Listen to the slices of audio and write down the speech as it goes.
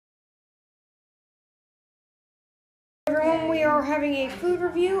Everyone, we are having a food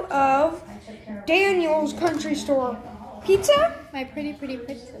review of Daniel's Country Store pizza. My pretty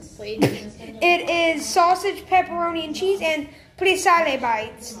princess lady. It is sausage, pepperoni, and cheese, and Pretzel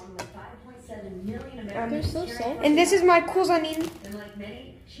bites. They're so salty. And this is my cousin.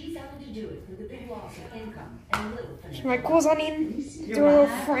 My cousin. Do a little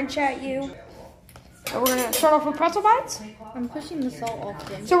French at you. So we're gonna start off with pretzel bites. I'm pushing the salt off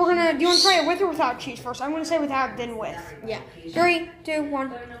them. So we're gonna. Do you want to try it with or without cheese first? I'm gonna say without, then with. Yeah. 3, 2,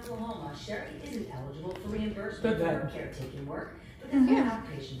 1. Yeah.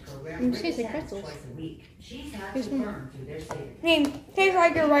 You taste like pretzels. Here's one. Tastes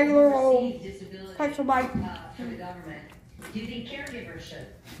like a regular old pretzel bite. Do you think caregivers should?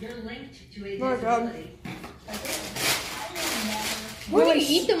 You're linked to a disability. Why do you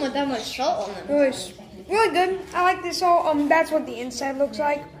eat them with that much salt on them? Really good. I like this all. That's what the inside looks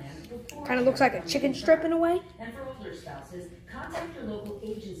like. Kind of looks like a chicken strip in a way. And for older spouses, contact your local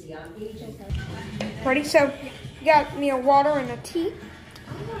agency on aging. Ready? So, you got me a water and a tea.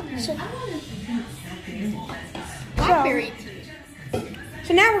 Blackberry tea.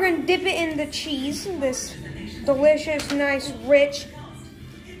 So now we're gonna dip it in the cheese. This delicious, nice, rich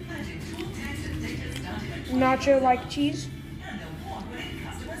nacho-like cheese.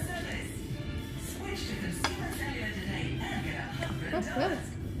 That's good.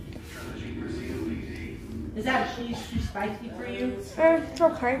 Is that cheese too spicy for you? It's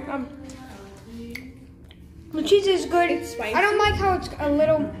okay. The cheese is good. It's spicy. I don't like how it's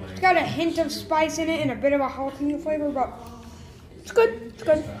it's got a hint of spice in it and a bit of a jalapeno flavor, but it's good. It's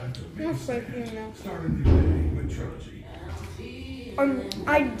good. Not spicy enough.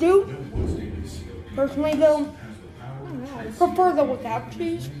 I do personally though prefer the without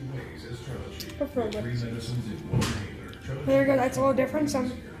cheese. Prefer this. There you go. That's a little different.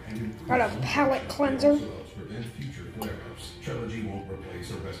 Some got a palate cleanser.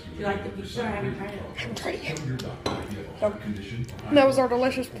 You like the pizza? I haven't tried it. I'm trying it. So, those are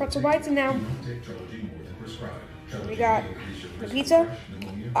delicious pretzel bites, and now we got the pizza.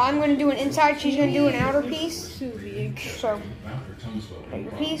 I'm going to do an inside, she's going to do an outer piece. Too big. So, take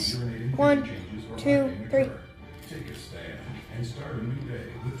your piece. 1, 2, 3. Take a stand and start a new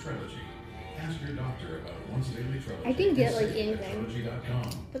day with Trilogy. Ask your doctor about once daily Trilogy. I didn't get like anything.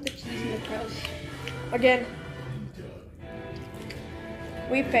 Trilogy.com. Put the cheese in the crust. Again,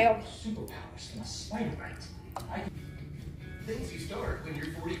 we failed. Superpowers and spider bites. Things you start when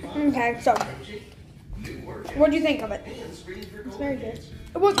you're 45. Okay, so what do you think of it? It's very good.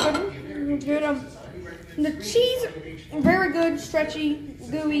 It was good. It was good. The cheese, very good, stretchy,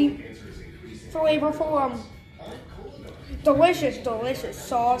 gooey, flavorful. Delicious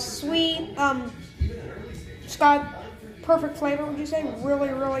sauce, sweet. It's got perfect flavor. Would you say?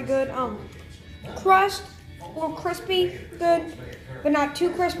 Really good. Crust, a little crispy, good, but not too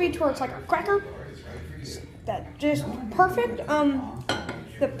crispy to where it's like a cracker. That just perfect.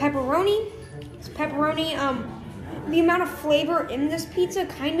 The pepperoni. It's pepperoni. The amount of flavor in this pizza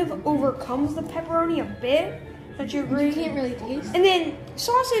kind of overcomes the pepperoni a bit. Don't you agree? You can't really taste. And then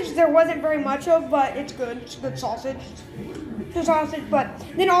sausage, there wasn't very much of, but it's good. It's good sausage. The sausage, but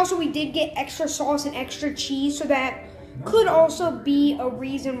then also we did get extra sauce and extra cheese, so that could also be a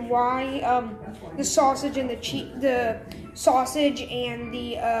reason why the sausage and the sausage and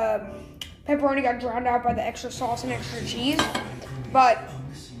the pepperoni got drowned out by the extra sauce and extra cheese. But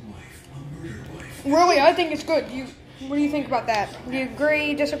really, I think it's good. What do you think about that? Do you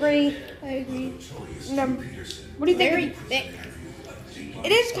agree? Disagree? I agree. What do you think? Very thick.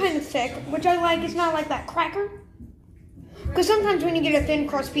 It is kind of thick, which I like. It's not like that cracker. Because sometimes when you get a thin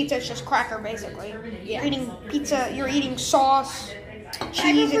crust pizza, it's just cracker, basically. Yeah. You're eating pizza, you're eating sauce,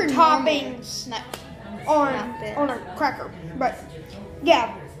 cheese, and toppings on a cracker. But,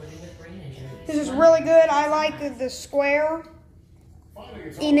 yeah. This is really good. I like the square.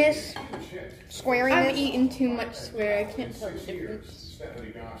 Enos. Squariness. I'm eating too much square. I can't tell the difference.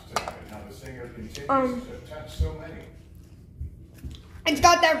 It's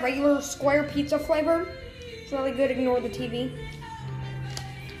got that regular square pizza flavor. It's really good. Ignore the TV.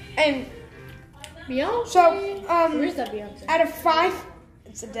 And Beyonce? so, Where's that Beyonce? out of 5,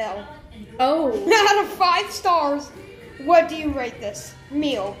 it's Adele. Oh. Out of 5 stars, what do you rate this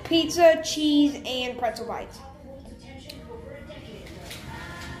meal? Pizza, cheese, and pretzel bites.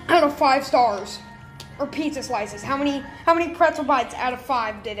 Out of 5 stars, or pizza slices. How many pretzel bites out of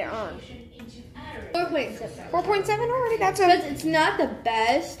 5 did it earn? 4.7. 4.7 already. That's Because it's not the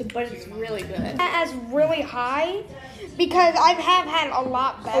best, but it's really good. as really high because I have had a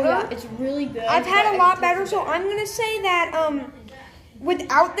lot better. Oh yeah, it's really good. I've had a lot better, so I'm gonna say that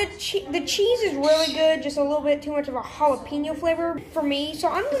without the cheese is really good, just a little bit too much of a jalapeno flavor for me. So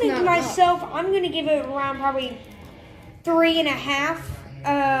I'm going to give myself, I'm going to give it around probably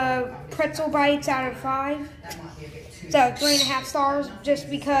 3.5 pretzel bites out of 5. So 3.5 stars, just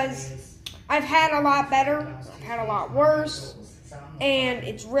because I've had a lot better, I've had a lot worse, and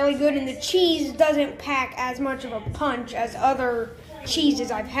it's really good. And the cheese doesn't pack as much of a punch as other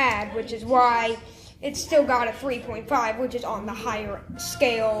cheeses I've had, which is why it's still got a 3.5, which is on the higher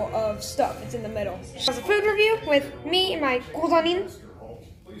scale of stuff. It's in the middle. It was a food review with me and my cousin.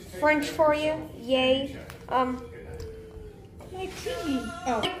 French for you, yay.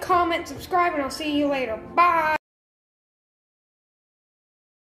 Like, comment, subscribe, and I'll see you later. Bye.